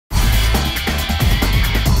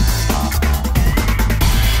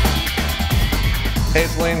Hey,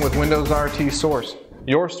 it's Lane with Windows RT Source,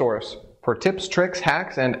 your source for tips, tricks,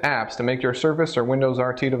 hacks, and apps to make your Surface or Windows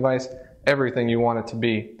RT device everything you want it to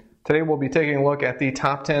be. Today we'll be taking a look at the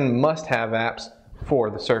top 10 must-have apps for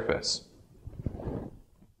the Surface.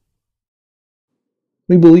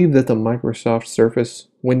 We believe that the Microsoft Surface,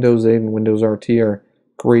 Windows 8, and Windows RT are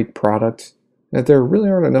great products, and that there really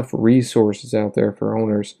aren't enough resources out there for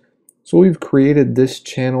owners. So we've created this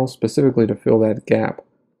channel specifically to fill that gap.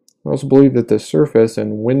 We also believe that the Surface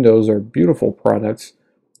and Windows are beautiful products,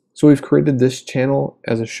 so we've created this channel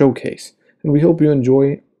as a showcase, and we hope you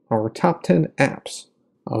enjoy our top 10 apps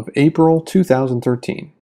of April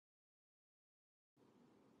 2013.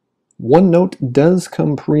 OneNote does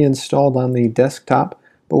come pre-installed on the desktop,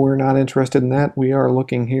 but we're not interested in that. We are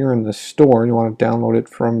looking here in the store. You want to download it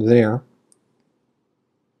from there.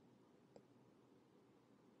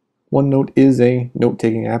 OneNote is a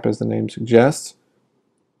note-taking app, as the name suggests.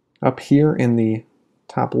 Up here in the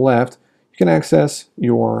top left, you can access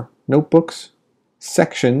your notebooks,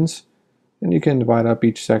 sections, and you can divide up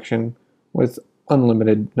each section with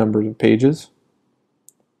unlimited numbers of pages.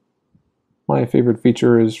 My favorite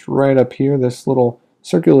feature is right up here, this little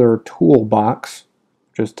circular toolbox,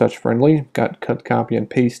 which is touch-friendly. Got cut, copy, and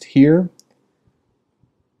paste here.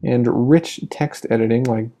 And rich text editing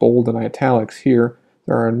like bold and italics here.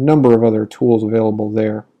 There are a number of other tools available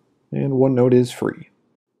there, and OneNote is free.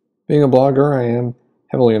 Being a blogger, I am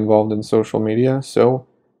heavily involved in social media, so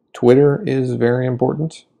Twitter is very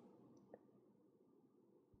important.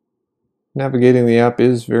 Navigating the app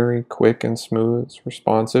is very quick and smooth. It's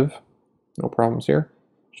responsive. No problems here.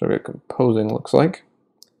 Show you what composing looks like.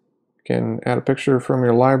 You can add a picture from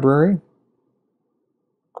your library.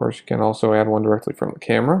 Of course, you can also add one directly from the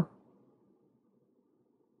camera.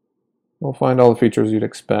 You'll find all the features you'd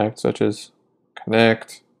expect, such as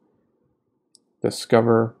Connect,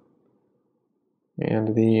 Discover,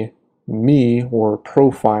 and the Me or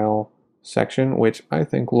Profile section, which I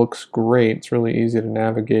think looks great. It's really easy to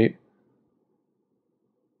navigate.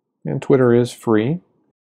 And Twitter is free.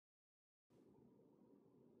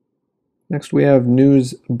 Next we have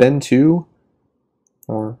News Bento,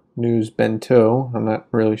 or News Bento. I'm not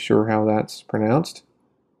really sure how that's pronounced.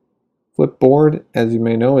 Flipboard, as you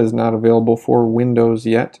may know, is not available for Windows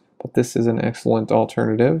yet, but this is an excellent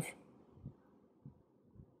alternative.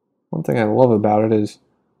 One thing I love about it is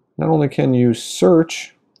not only can you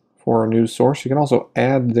search for a news source, you can also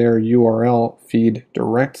add their URL feed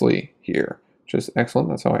directly here, which is excellent.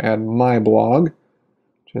 That's how I add my blog,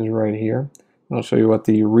 which is right here. I'll show you what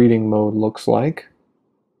the reading mode looks like.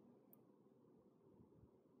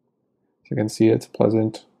 As you can see, it's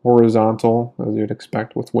pleasant horizontal, as you'd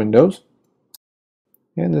expect with Windows.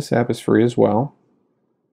 And this app is free as well.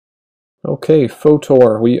 Okay,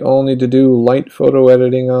 Photor. We all need to do light photo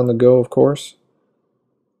editing on the go, of course.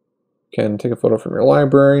 You can take a photo from your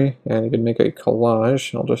library, and you can make a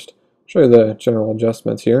collage. I'll just show you the general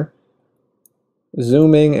adjustments here.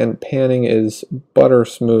 Zooming and panning is butter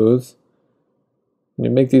smooth. When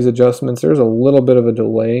you make these adjustments, there's a little bit of a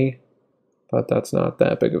delay, but that's not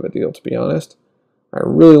that big of a deal, to be honest. I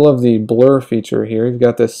really love the blur feature here. You've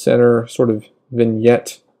got this center sort of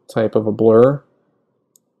vignette type of a blur.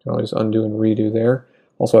 You can always undo and redo there.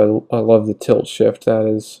 Also, I love the tilt shift. That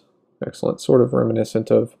is excellent, sort of reminiscent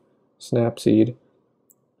of Snapseed.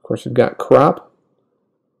 Of course, you've got crop.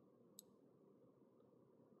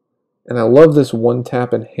 And I love this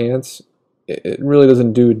one-tap enhance. It really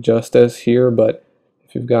doesn't do justice here, but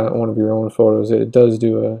if you've got one of your own photos, it does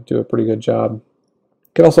do a pretty good job.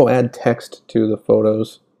 You can also add text to the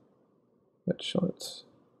photos. Which I'm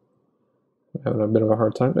having a bit of a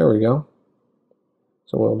hard time. There we go.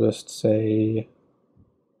 So we'll just say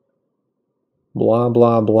blah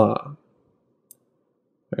blah blah.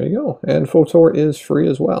 There you go. And Photor is free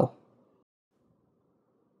as well.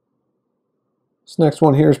 This next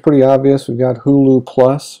one here is pretty obvious. We've got Hulu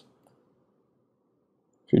Plus.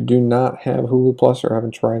 If you do not have Hulu Plus or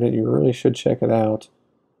haven't tried it, you really should check it out.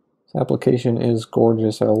 This application is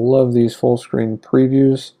gorgeous. I love these full screen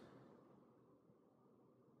previews.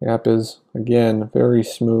 The app is, again, very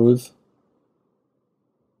smooth.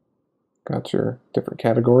 Got your different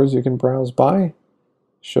categories you can browse by.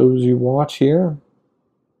 Shows you watch here.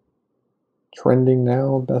 Trending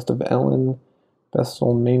now, Best of Ellen,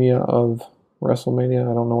 Bestelmania of WrestleMania.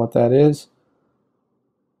 I don't know what that is.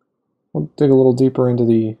 We'll dig a little deeper into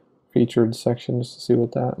the featured sections to see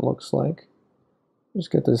what that looks like.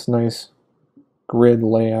 Just get this nice grid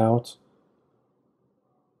layout.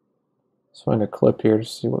 Let's find a clip here to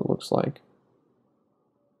see what it looks like.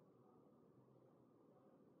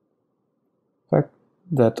 The fact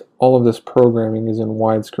that all of this programming is in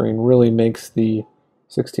widescreen really makes the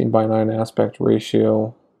 16:9 aspect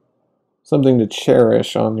ratio, something to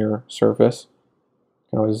cherish on your Surface. You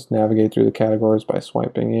can always navigate through the categories by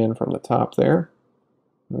swiping in from the top there.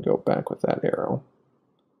 And go back with that arrow.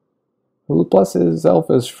 Hulu Plus itself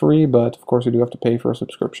is free, but of course you do have to pay for a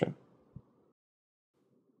subscription.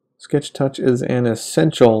 Skitch Touch is an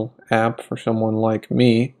essential app for someone like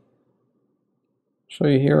me. Show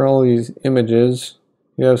you here all these images.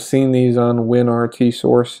 You have seen these on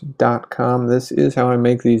winrtsource.com. This is how I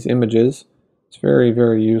make these images. It's very,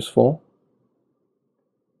 very useful.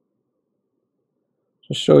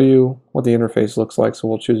 Just show you what the interface looks like, so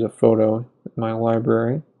we'll choose a photo in my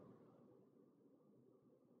library.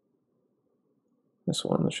 This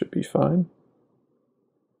one should be fine.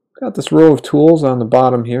 Got this row of tools on the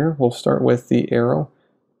bottom here. We'll start with the arrow.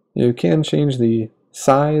 You can change the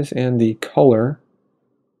size and the color.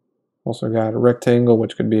 Also got a rectangle,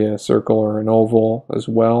 which could be a circle or an oval as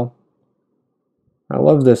well. I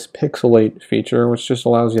love this pixelate feature, which just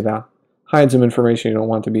allows you to hide some information you don't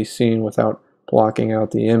want to be seen without blocking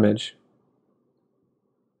out the image.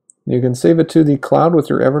 You can save it to the cloud with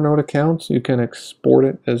your Evernote account. You can export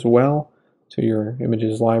it as well to your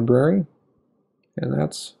images library. And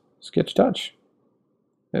that's Skitch Touch.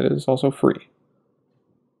 It is also free.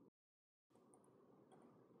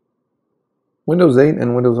 Windows 8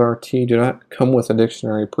 and Windows RT do not come with a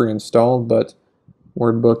dictionary pre-installed, but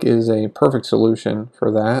WordBook is a perfect solution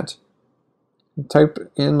for that. Type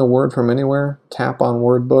in the word from anywhere, tap on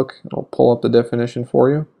WordBook, it'll pull up the definition for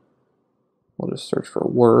you. We'll just search for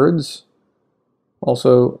words.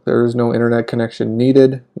 Also, there is no internet connection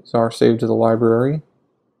needed. These are saved to the library.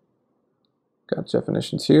 Got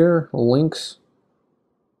definitions here, links.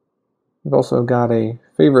 We've also got a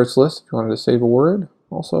favorites list if you wanted to save a word.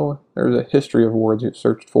 Also, there's a history of words you've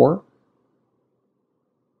searched for.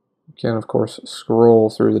 You can, of course, scroll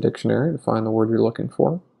through the dictionary to find the word you're looking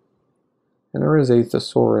for. And there is a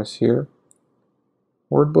thesaurus here.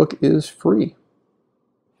 WordBook is free.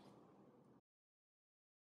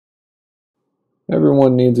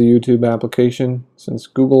 Everyone needs a YouTube application. Since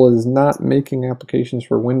Google is not making applications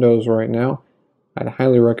for Windows right now, I'd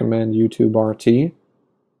highly recommend YouTube RT.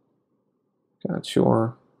 Got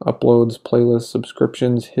your uploads, playlists,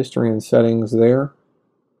 subscriptions, history, and settings there.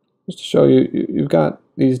 Just to show you, you've got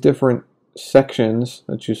these different sections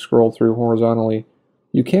that you scroll through horizontally.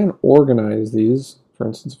 You can organize these. For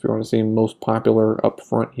instance, if you want to see most popular up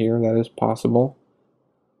front here, that is possible.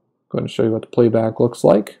 I'm going to show you what the playback looks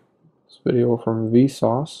like. This video from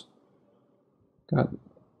Vsauce. Can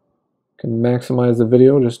maximize the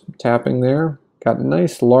video just tapping there. Got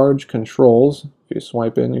nice large controls. If you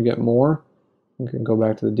swipe in, you get more. You can go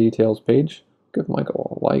back to the details page. Give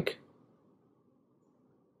Michael a like.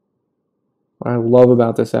 What I love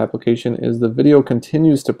about this application is the video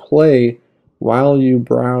continues to play while you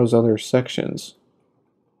browse other sections.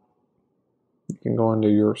 You can go into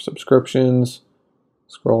your subscriptions,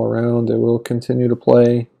 scroll around, it will continue to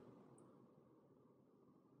play.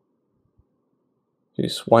 If you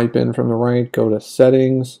swipe in from the right, go to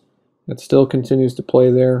settings, it still continues to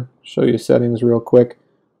play there. Show you settings real quick.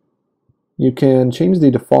 You can change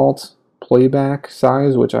the default playback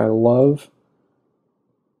size, which I love.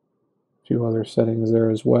 A few other settings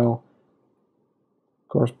there as well. Of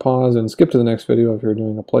course, pause and skip to the next video if you're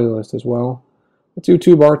doing a playlist as well. It's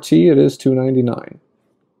YouTube RT, it is $2.99.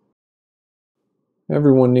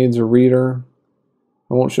 Everyone needs a reader.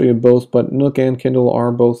 I won't show you both, but Nook and Kindle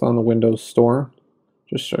are both on the Windows Store.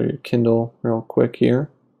 Just show you Kindle real quick here.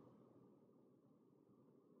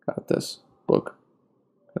 Got this book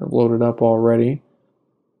kind of loaded up already.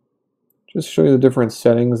 Just show you the different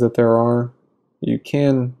settings that there are. You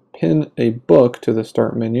can pin a book to the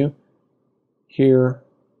start menu. Here,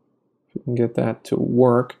 if you can get that to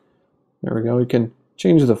work. There we go. You can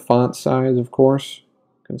change the font size, of course.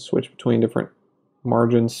 You can switch between different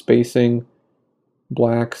margin spacing,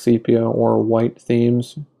 black, sepia, or white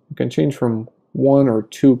themes. You can change from 1 or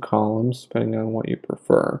 2 columns, depending on what you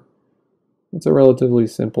prefer. It's a relatively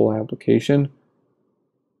simple application.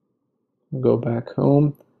 We'll go back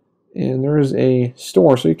home, and there is a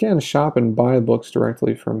store, so you can shop and buy books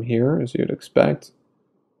directly from here, as you'd expect.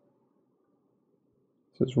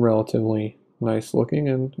 This is relatively nice looking,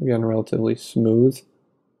 and again, relatively smooth.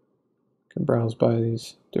 You can browse by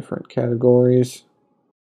these different categories.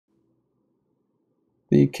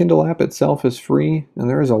 The Kindle app itself is free, and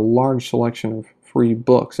there is a large selection of free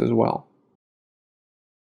books as well.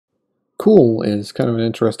 Cool is kind of an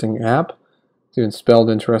interesting app. It's even spelled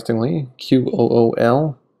interestingly, Qool. I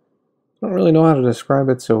don't really know how to describe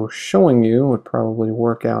it, so showing you would probably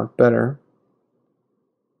work out better.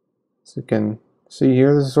 So you can See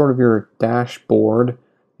here, this is sort of your dashboard,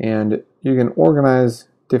 and you can organize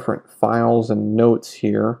different files and notes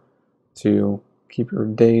here to keep your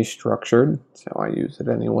day structured. That's how I use it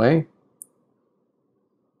anyway.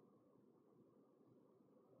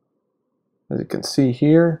 As you can see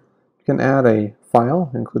here, you can add a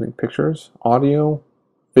file including pictures, audio,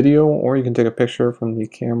 video, or you can take a picture from the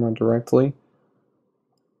camera directly.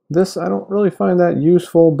 This I don't really find that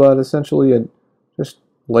useful, but essentially it just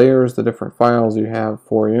layers the different files you have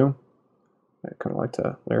for you. I kind of like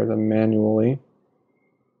to layer them manually.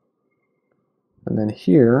 And then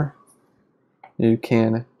here you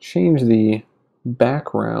can change the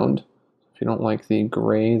background. If you don't like the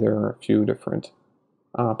gray, there are a few different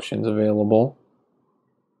options available.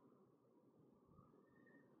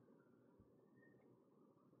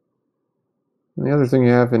 And the other thing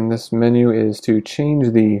you have in this menu is to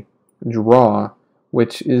change the draw,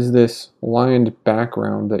 which is this lined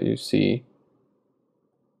background that you see.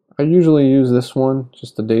 I usually use this one,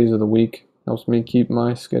 just the days of the week. Helps me keep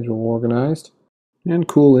my schedule organized. And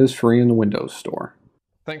Cool is free in the Windows Store.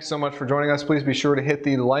 Thanks so much for joining us. Please be sure to hit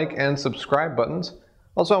the like and subscribe buttons.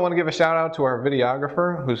 Also, I want to give a shout out to our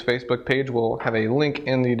videographer, whose Facebook page will have a link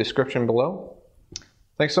in the description below.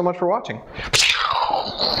 Thanks so much for watching.